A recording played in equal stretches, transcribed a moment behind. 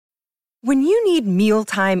When you need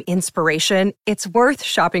mealtime inspiration, it's worth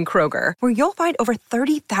shopping Kroger, where you'll find over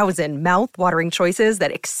 30,000 mouth-watering choices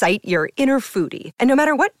that excite your inner foodie. And no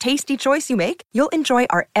matter what tasty choice you make, you'll enjoy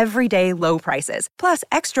our everyday low prices, plus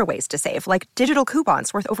extra ways to save, like digital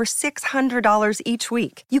coupons worth over $600 each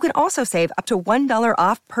week. You can also save up to $1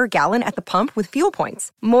 off per gallon at the pump with fuel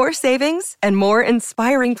points. More savings and more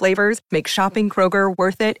inspiring flavors make shopping Kroger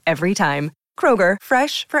worth it every time. Kroger,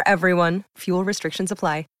 fresh for everyone. Fuel restrictions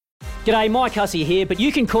apply. G'day, Mike Hussey here, but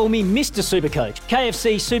you can call me Mr. Supercoach.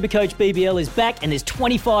 KFC Supercoach BBL is back and there's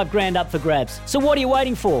 25 grand up for grabs. So what are you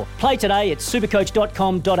waiting for? Play today at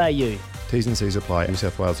supercoach.com.au. T's and C's apply. New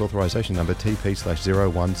South Wales authorisation number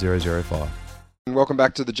TP/01005. Welcome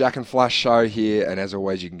back to the Jack and Flash show here, and as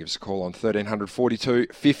always you can give us a call on 1342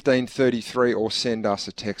 1533 or send us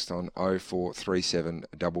a text on 0437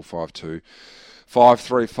 552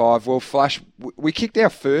 535. Well, Flash, we kicked our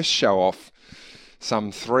first show off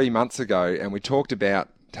some 3 months ago, and we talked about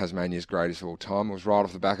Tasmania's greatest of all time. It was right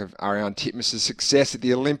off the back of Ariane Titmus's success at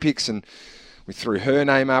the Olympics, and we threw her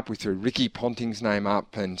name up, we threw Ricky Ponting's name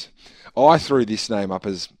up, and I threw this name up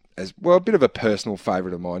as well, a bit of a personal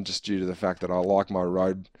favourite of mine, just due to the fact that I like my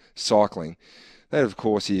road cycling. That, of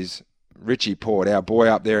course, is Richie Port, our boy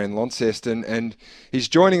up there in Launceston, and he's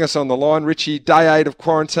joining us on the line. Richie, day 8 of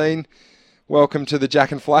quarantine. Welcome to the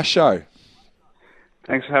Jack and Flash show.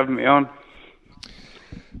 Thanks for having me on.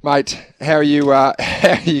 Mate, how are you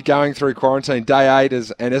going through quarantine? Day 8,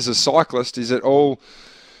 as a cyclist, is it all...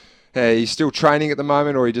 are you still training at the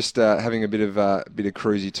moment, or are you just having a bit of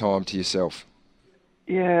cruisy time to yourself?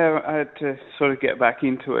 Yeah, I had to sort of get back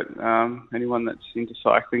into it. Anyone that's into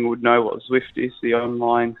cycling would know what Zwift is, the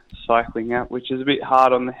online cycling app, which is a bit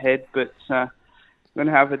hard on the head, but I'm going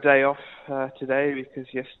to have a day off today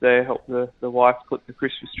because yesterday I helped the wife put the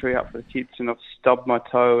Christmas tree up for the kids, and I've stubbed my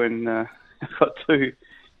toe and I've got two...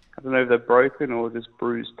 I don't know if they're broken or just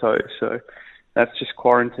bruised toe. So that's just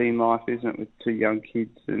quarantine life, isn't it, with 2 young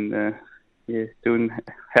kids and doing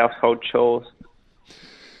household chores.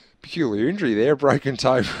 Peculiar injury there, broken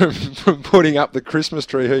toe from putting up the Christmas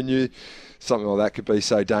tree. Who knew something like that could be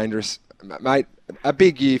so dangerous? Mate, a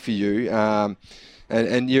big year for you.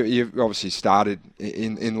 And you've obviously started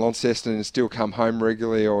in Launceston and still come home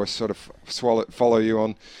regularly, or sort of follow you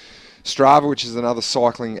on Strava, which is another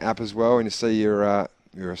cycling app as well, and to see your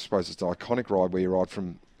I suppose it's the iconic ride where you ride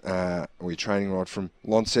from, or your training ride from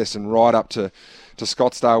Launceston right up to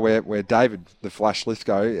Scottsdale, where David, the Flash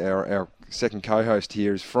Lithgow, our second co-host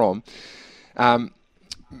here, is from.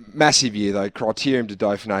 Massive year though, Criterium du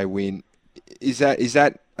Dauphiné win. Is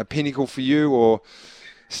that a pinnacle for you, or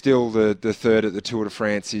still the third at the Tour de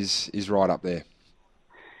France is right up there?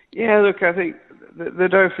 Yeah, look, I think the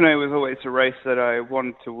Dauphiné was always a race that I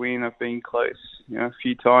wanted to win. I've been close, a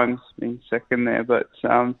few times, being second there, but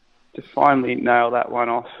to finally nail that one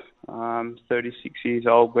off, 36 years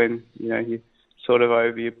old when you're sort of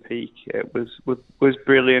over your peak, it was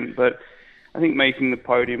brilliant. But I think making the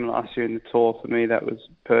podium last year in the Tour, for me, that was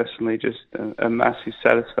personally just a massive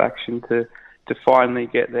satisfaction to finally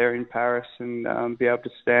get there in Paris and be able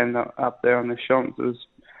to stand up there on the Champs. It was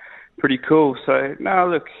pretty cool. So no,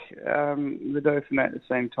 look, the Dauphiné at the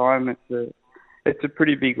same time, it's a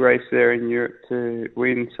pretty big race there in Europe to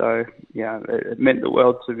win. So yeah, it meant the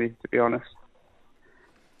world to me, to be honest.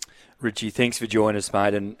 Richie, thanks for joining us,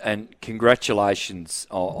 mate, and congratulations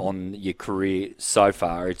on your career so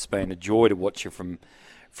far. It's been a joy to watch you from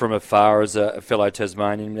afar as a fellow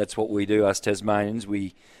Tasmanian. That's what we do, us Tasmanians.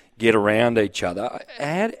 We get around each other.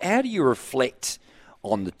 How do you reflect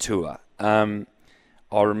on the tour?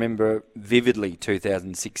 I remember vividly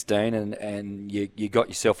 2016, and you got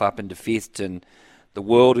yourself up into 5th and the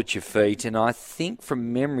world at your feet. And I think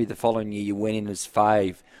from memory the following year you went in as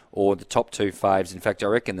fave, or the top 2 faves. In fact, I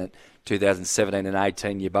reckon that 2017 and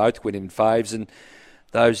 18 you both went in faves. And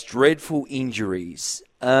those dreadful injuries,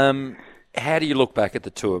 how do you look back at the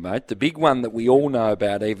tour, mate? The big one that we all know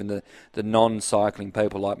about, even the non-cycling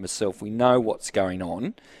people like myself, we know what's going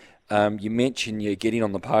on. You mentioned you getting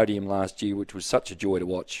on the podium last year, which was such a joy to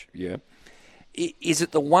watch. Yeah, is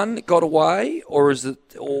it the one that got away, or is it,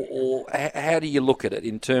 or how do you look at it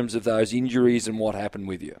in terms of those injuries and what happened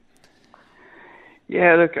with you?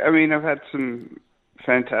 Yeah, look, I mean, I've had some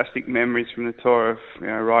fantastic memories from the tour of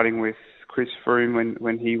riding with Chris Froome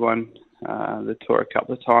when he won the tour a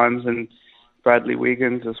couple of times, and Bradley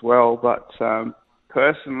Wiggins as well. But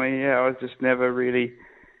personally, I was just never really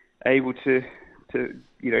able to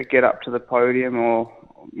get up to the podium, or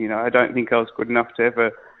I don't think I was good enough to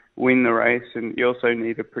ever win the race. And you also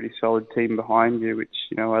need a pretty solid team behind you, which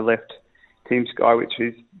I left Team Sky, which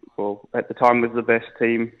well, at the time was the best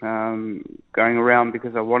team going around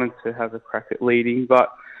because I wanted to have a crack at leading.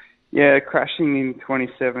 But yeah, crashing in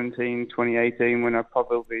 2017, 2018 when I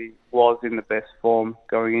probably was in the best form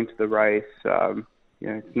going into the race,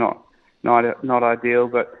 it's not ideal.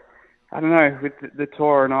 But I don't know, with the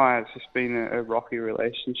Tour and I, it's just been a rocky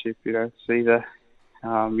relationship. It's either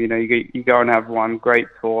you go and have one great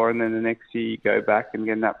tour, and then the next year you go back and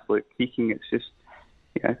get an absolute kicking. It's just,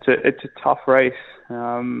 it's a tough race.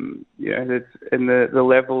 And the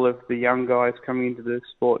level of the young guys coming into the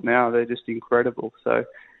sport now, they're just incredible. So,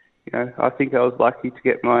 I think I was lucky to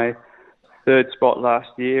get my third spot last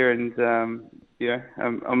year, and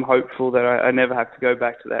I'm hopeful that I never have to go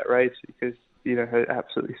back to that race because I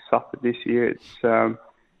absolutely suffered this year. It's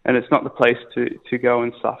and it's not the place to go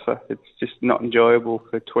and suffer. It's just not enjoyable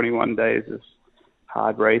for 21 days of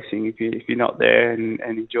hard racing if you're not there and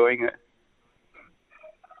enjoying it.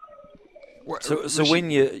 So when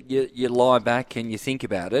you lie back and you think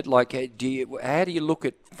about it, like how do you look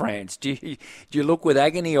at France? Do you look with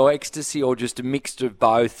agony or ecstasy, or just a mix of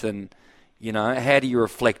both? And how do you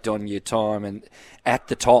reflect on your time and at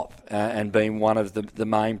the top and being one of the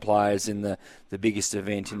main players in the biggest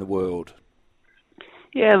event in the world?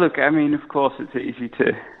 Yeah, look, I mean, of course, it's easy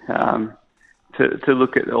to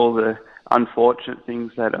look at all the unfortunate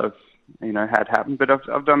things that I've had happen, but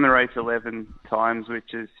I've done the race 11 times,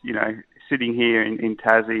 which is sitting here in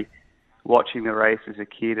Tassie, watching the race as a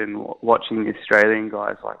kid and watching the Australian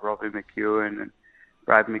guys like Robbie McEwen and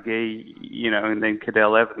Brad McGee, and then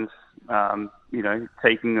Cadel Evans,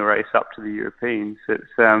 taking the race up to the Europeans. It's,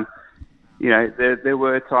 there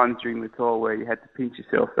were times during the tour where you had to pinch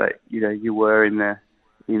yourself that, you were in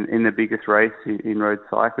the biggest race in road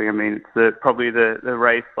cycling. I mean, it's probably the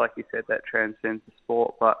race, like you said, that transcends the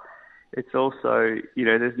sport, but it's also,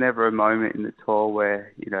 there's never a moment in the tour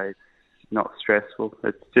where, it's not stressful.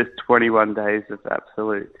 It's just 21 days of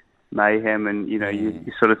absolute mayhem, and you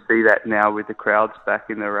sort of see that now with the crowds back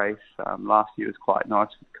in the race. Last year was quite nice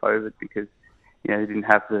with COVID because they didn't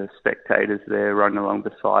have the spectators there running along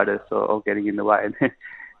beside us or getting in the way. And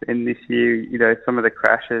then this year, some of the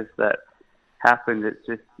crashes that happened, it's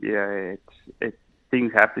just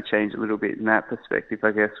things have to change a little bit in that perspective,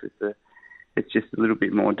 I guess. It's just a little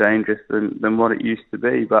bit more dangerous than what it used to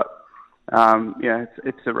be, but.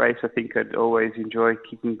 It's a race I think I'd always enjoy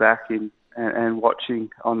kicking back in and watching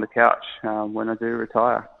on the couch when I do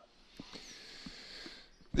retire.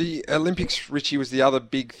 The Olympics, Richie, was the other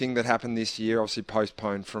big thing that happened this year, obviously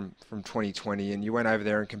postponed from 2020, and you went over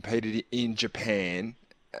there and competed in Japan.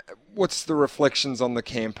 What's the reflections on the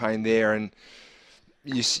campaign there? And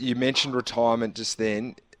you mentioned retirement just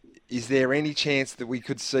then. Is there any chance that we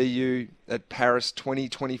could see you at Paris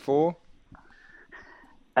 2024?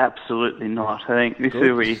 Absolutely not. I think this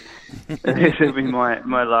will be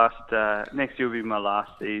my last. Next year will be my last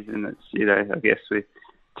season. It's I guess with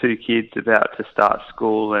two kids about to start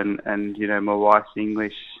school, and my wife's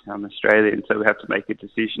English, I'm Australian, so we have to make a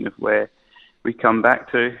decision of where we come back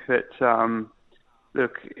to. But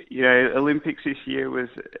look, Olympics this year was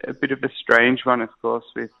a bit of a strange one, of course,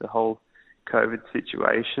 with the whole COVID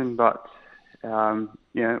situation. But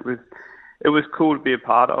it was cool to be a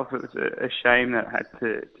part of. It was a shame that it had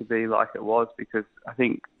to be like it was, because I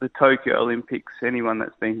think the Tokyo Olympics, anyone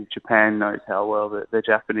that's been to Japan knows how well the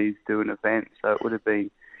Japanese do an event, so it would have been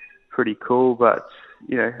pretty cool. But,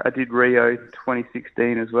 I did Rio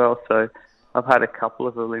 2016 as well, so I've had a couple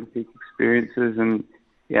of Olympic experiences, and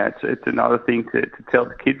it's another thing to tell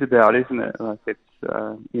the kids about, isn't it? Like it's,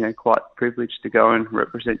 quite privileged to go and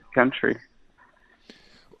represent your country.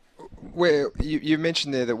 Well, you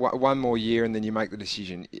mentioned there that one more year and then you make the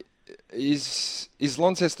decision. Is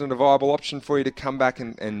Launceston a viable option for you to come back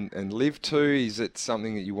and live to? Is it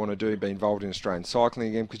something that you want to do, be involved in Australian cycling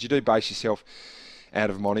again? Because you do base yourself out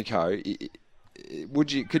of Monaco.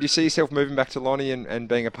 Could you see yourself moving back to Lonnie and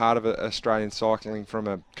being a part of Australian cycling from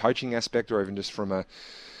a coaching aspect, or even just from an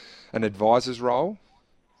advisor's role?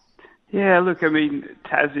 Yeah, look, I mean,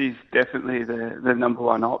 Tassie's definitely the number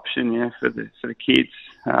one option, for the kids.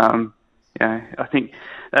 I think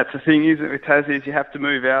that's the thing, isn't it, with Tassie, is you have to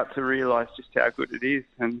move out to realise just how good it is.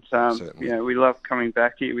 And, we love coming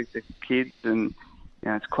back here with the kids, and,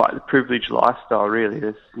 it's quite the privileged lifestyle, really.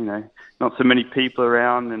 There's, not so many people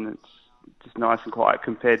around, and it's just nice and quiet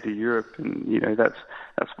compared to Europe. And,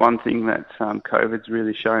 that's one thing that COVID's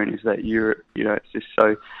really shown, is that Europe, it's just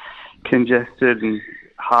so congested and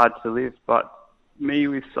hard to live. But me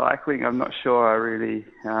with cycling, I'm not sure I really,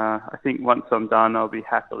 I think once I'm done, I'll be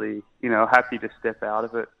happy to step out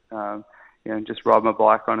of it, and just ride my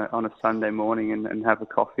bike on a Sunday morning and have a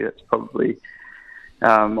coffee. That's probably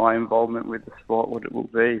my involvement with the sport, what it will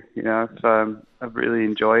be. I've really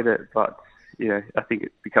enjoyed it, but I think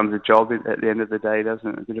it becomes a job at the end of the day, doesn't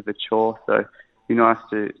it? A bit of a chore. So it'd be nice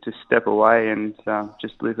to step away and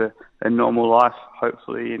just live a normal life,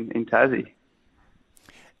 hopefully in Tassie.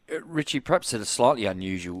 Richie, perhaps a slightly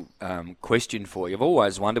unusual question for you. I've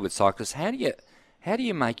always wondered with cyclists, how do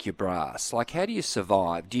you make your brass? Like, how do you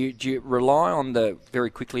survive? Do you rely on do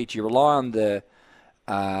you rely on the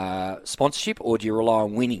sponsorship, or do you rely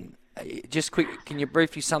on winning? Just quick, can you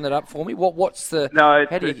briefly sum that up for me? What's the? No,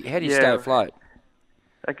 how do you stay afloat?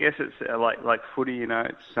 I guess it's like footy.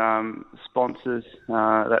 It's sponsors.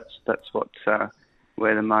 That's what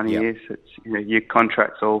where the money is. It's your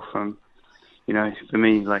contracts all from. For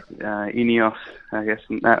me, like Ineos, I guess,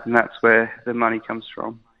 and that's where the money comes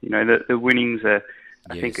from. The winnings are,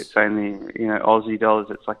 I think it's only, Aussie dollars.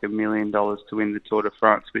 It's like $1 million to win the Tour de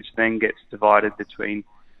France, which then gets divided between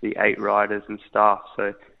the 8 riders and staff.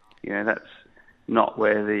 So, that's not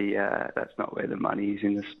where the money is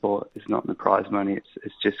in the sport. It's not in the prize money.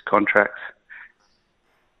 It's just contracts.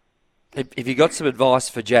 If you got some advice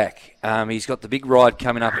for Jack, he's got the big ride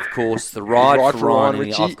coming up, of course, the ride for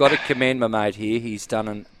Ryan. I've got to commend my mate here. He's done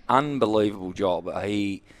an unbelievable job.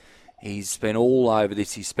 He's been all over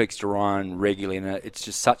this. He speaks to Ryan regularly, and it's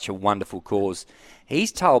just such a wonderful cause.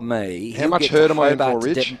 He's told me... How much hurt am I in for,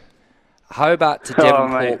 Rich? Hobart to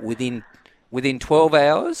Devonport within 12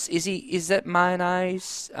 hours. Is that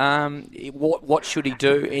mayonnaise? What should he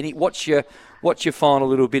do? What's your final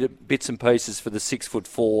little bits and pieces for the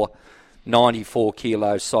 6'4", 94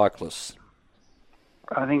 kilo cyclist?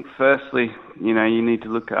 I think firstly, you need to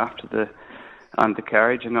look after the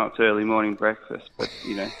undercarriage. I know it's early morning breakfast, but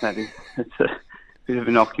it's a bit of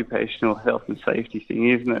an occupational health and safety thing,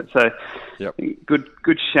 isn't it? So, yep.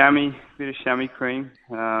 Good chamois, bit of chamois cream.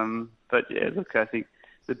 But yeah, look, I think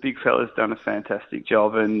the big fella's done a fantastic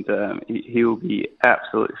job, and he will be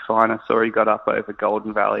absolutely fine. I saw he got up over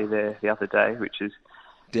Golden Valley there the other day, which is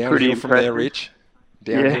pretty impressive. From there, Rich.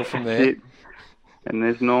 Downhill from there. And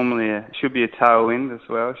there's normally should be a tailwind as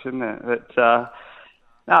well, shouldn't it?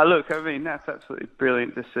 But look, I mean, that's absolutely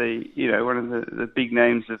brilliant to see. One of the big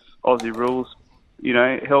names of Aussie rules,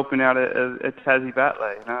 helping out a Tassie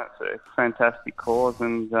battler. It's a fantastic cause,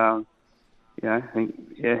 and I think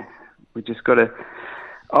we just got to.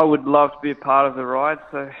 I would love to be a part of the ride,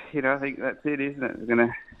 so I think that's it, isn't it?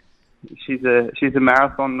 She's a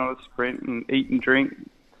marathon, not a sprint, and eat and drink,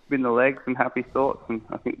 spin the legs, and happy thoughts, and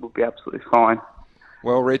I think we'll be absolutely fine.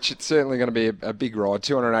 Well, Rich, it's certainly going to be a big ride,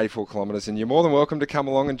 284 kilometres, and you're more than welcome to come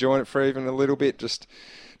along and join it for even a little bit, just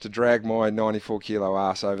to drag my 94-kilo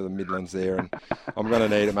ass over the Midlands there, and I'm going to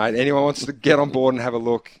need it, mate. Anyone wants to get on board and have a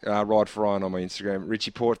look, Ride for Ryan on my Instagram. Richie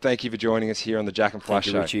Port, thank you for joining us here on the Jack and Flash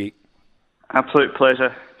Show. Richie. Absolute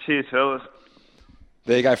pleasure. Cheers, fellas.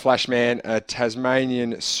 There you go, Flashman, a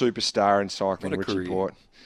Tasmanian superstar in cycling, Richie Port.